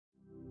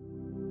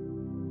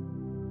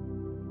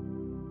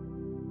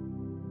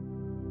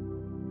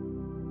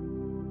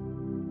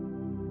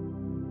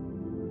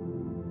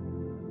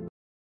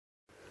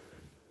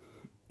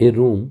A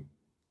room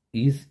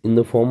is in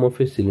the form of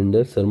a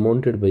cylinder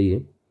surmounted by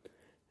a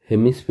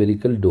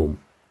hemispherical dome.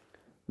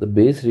 The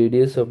base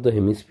radius of the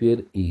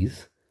hemisphere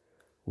is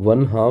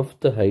 1/2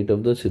 the height of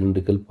the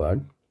cylindrical part.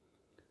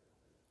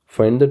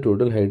 Find the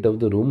total height of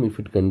the room if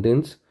it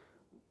contains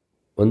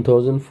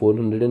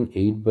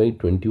 1408 by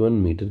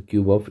 21 meter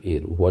cube of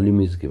air.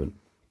 Volume is given.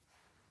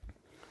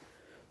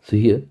 So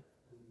here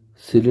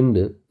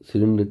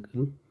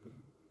cylindrical,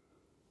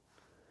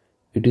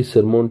 it is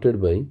surmounted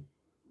by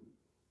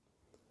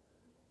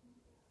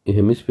a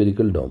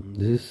hemispherical dome.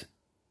 This is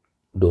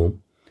dome.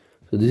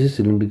 So this is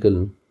cylindrical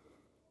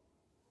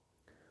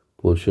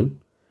portion.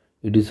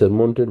 It is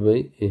surmounted by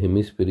a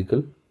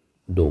hemispherical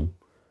dome.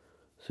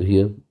 So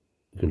here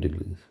you can take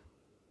like this.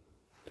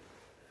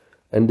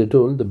 And they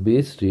told the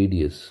base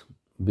radius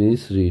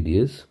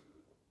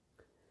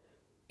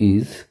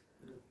is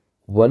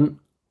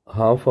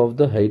 1/2 of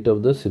the height of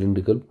the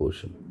cylindrical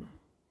portion.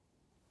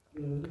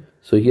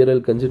 So here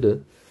I'll consider,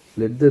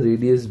 let the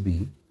radius be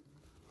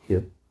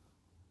here.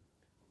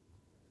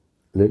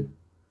 Let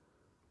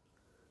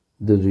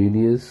the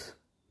radius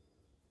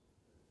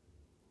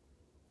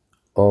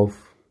of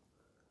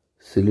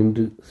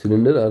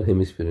cylinder or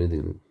hemisphere,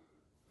 anything,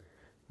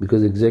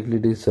 because exactly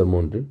it is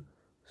surmounted.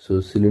 So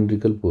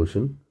cylindrical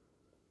portion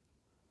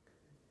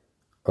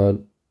or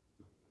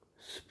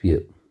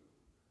sphere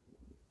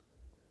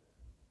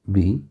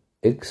be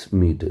x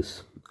meters.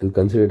 I'll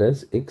consider it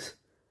as x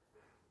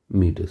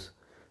meters.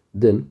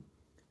 Then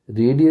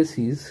radius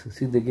is,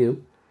 see they gave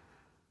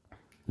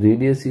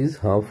radius is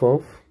half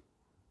of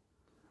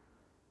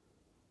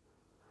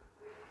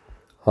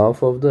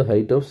the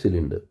height of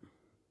cylinder.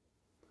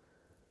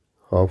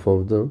 Half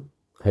of the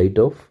height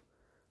of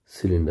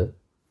cylinder.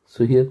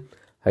 So here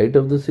height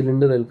of the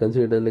cylinder I'll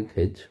consider it like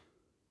h.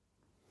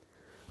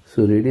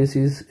 So radius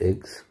is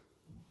x.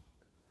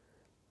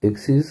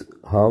 X is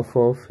half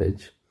of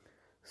h.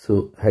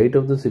 So height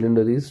of the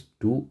cylinder is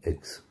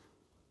 2x.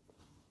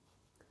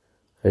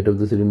 Height of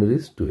the cylinder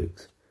is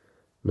 2x.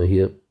 Now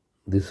here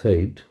this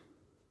height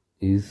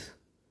is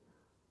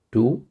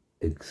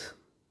 2x.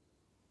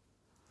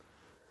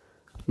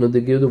 Now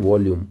they give the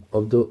volume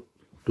of the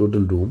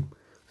total room.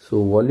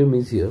 So volume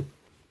is here,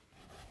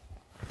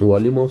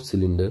 volume of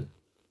cylinder,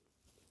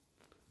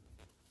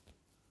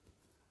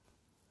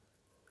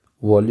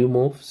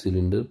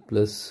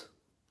 plus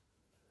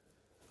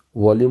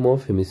volume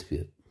of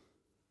hemisphere.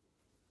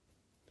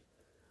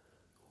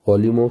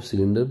 Volume of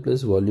cylinder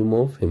plus volume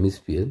of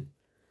hemisphere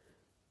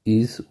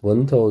is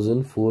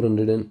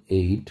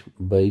 1408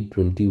 by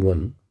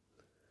 21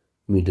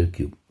 meter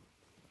cube.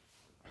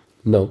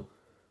 Now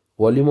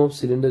volume of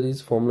cylinder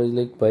is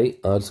formula like pi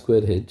r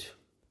square h.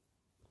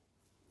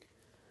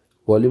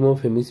 Volume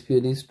of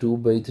hemisphere is 2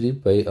 by 3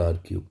 pi r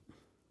cube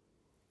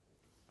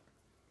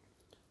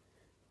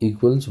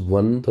equals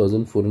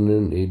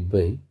 1408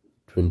 by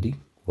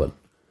 21.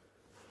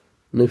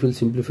 Now if we'll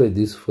simplify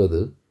this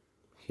further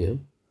here,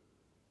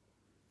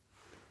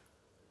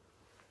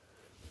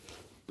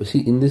 but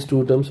see in these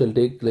two terms I'll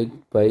take like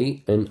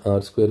pi and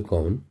r square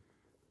common,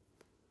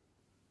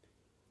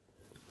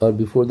 or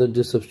before that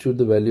just substitute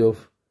the value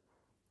of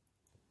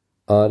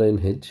r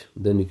and h,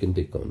 then you can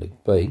take common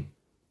like pi.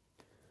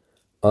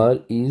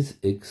 R is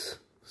x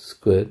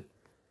square,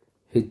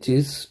 h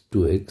is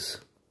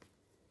 2x,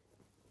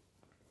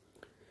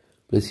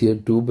 plus here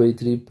 2 by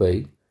 3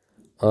 pi,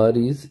 r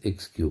is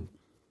x cube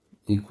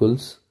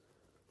equals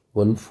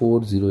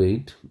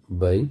 1408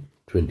 by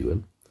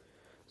 21.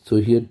 So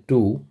here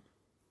 2,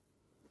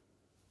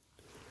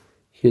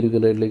 here you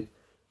can write like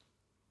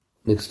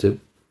next step.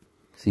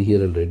 See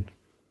here I'll write.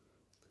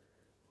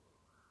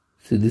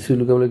 See this will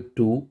become like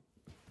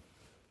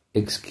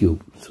 2x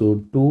cube.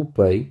 So 2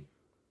 pi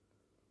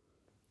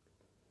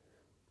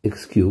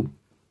x cube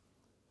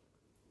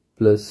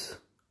plus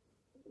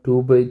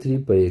 2 by 3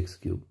 pi x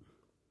cube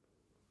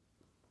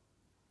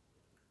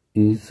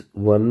is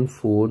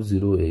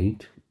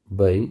 1408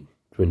 by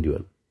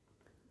 21.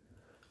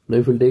 Now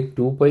if we take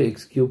 2 pi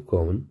x cube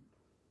common,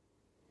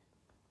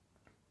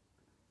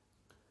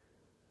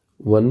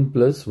 1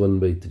 plus 1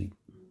 by 3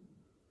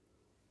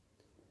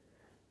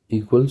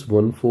 equals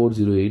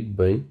 1408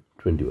 by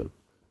 21.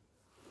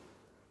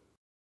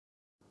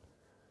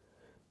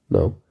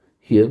 Now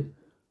here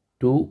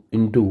 2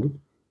 into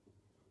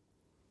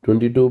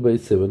 22 by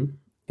 7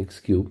 x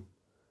cube,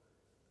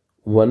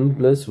 1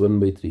 plus 1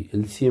 by 3,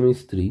 LCM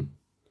is 3.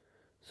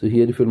 So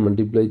here if you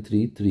multiply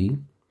 3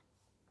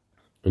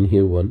 and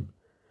here 1,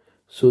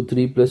 so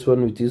 3 plus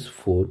 1 which is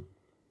 4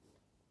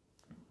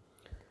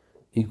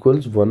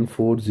 equals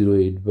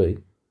 1408 by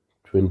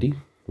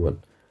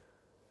 21.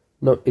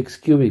 Now x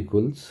cube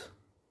equals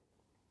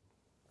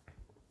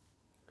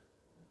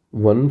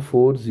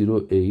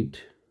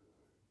 1408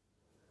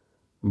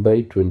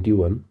 by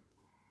 21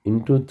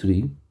 into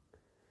 3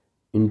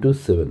 into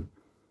 7,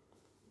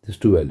 these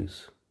two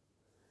values,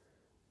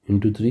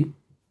 into 3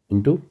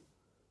 into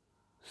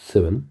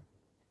 7.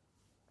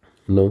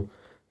 Now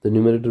the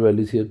numerator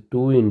value is here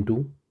 2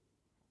 into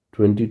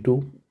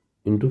 22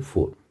 into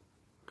 4.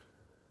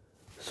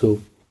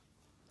 So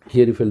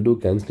here if I'll do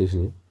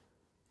cancellation here,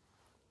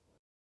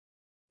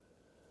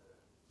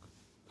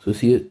 so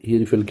see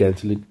here if I'll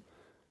cancel it,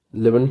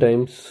 11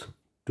 times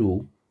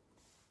 2,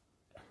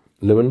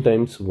 11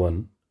 times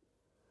 1,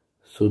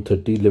 so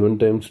 30, 11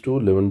 times 2,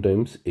 11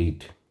 times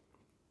 8.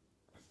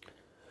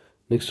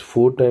 Next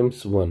 4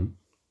 times 1,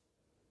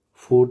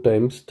 4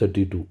 times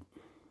 32,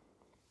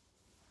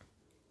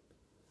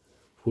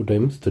 4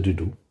 times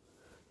 32.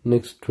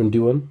 Next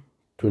 21,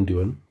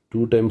 21,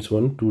 2 times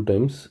 1, 2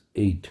 times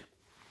 8.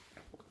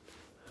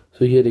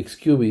 So here x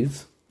cube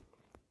is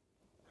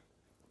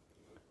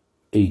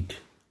 8.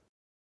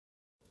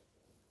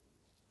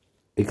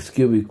 X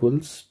cube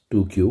equals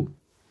 2 cube.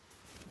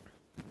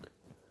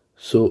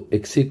 So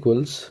x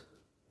equals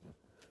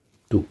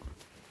 2.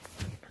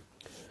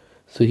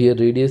 So here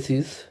radius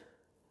is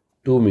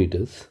 2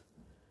 meters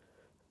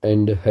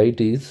and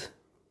height is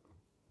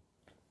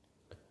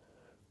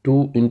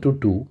 2 into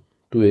 2,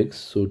 2x,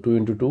 so 2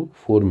 into 2,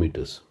 4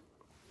 meters.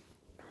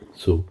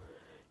 So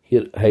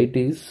here height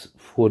is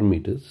 4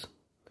 meters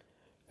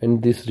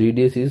and this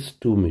radius is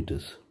 2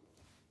 meters.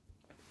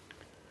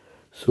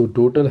 So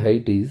total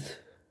height is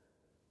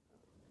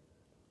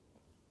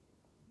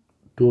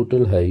 2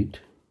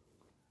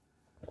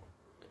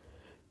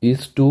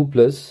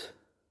 plus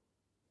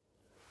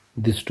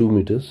this 2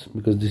 meters,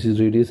 because this is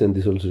radius and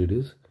this also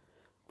radius,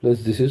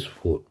 plus this is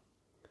 4.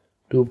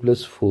 2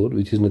 plus 4,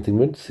 which is nothing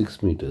but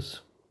 6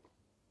 meters.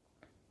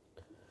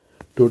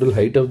 Total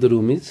height of the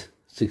room is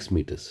 6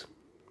 meters.